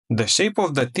The shape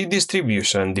of the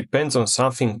t-distribution depends on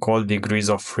something called degrees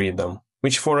of freedom,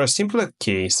 which for a simpler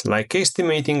case, like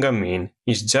estimating a mean,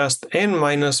 is just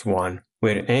n-1,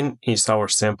 where n is our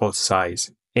sample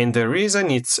size. And the reason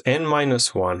it's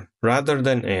n-1 rather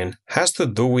than n has to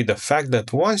do with the fact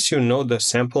that once you know the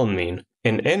sample mean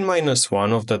and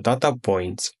n-1 of the data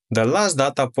points, the last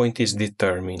data point is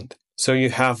determined. So you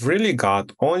have really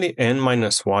got only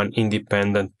n-1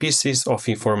 independent pieces of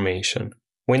information.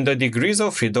 When the degrees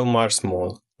of freedom are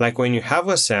small, like when you have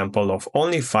a sample of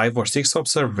only 5 or 6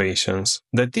 observations,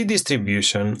 the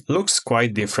t-distribution looks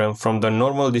quite different from the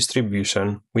normal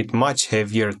distribution with much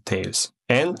heavier tails.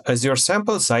 And as your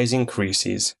sample size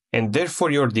increases, and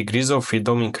therefore your degrees of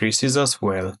freedom increases as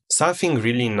well, something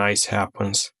really nice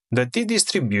happens. The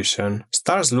t-distribution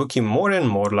starts looking more and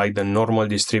more like the normal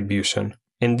distribution.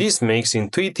 And this makes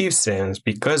intuitive sense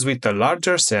because with a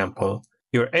larger sample,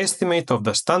 your estimate of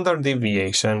the standard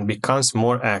deviation becomes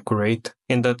more accurate,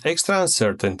 and that extra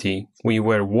uncertainty we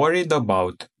were worried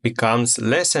about becomes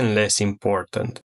less and less important.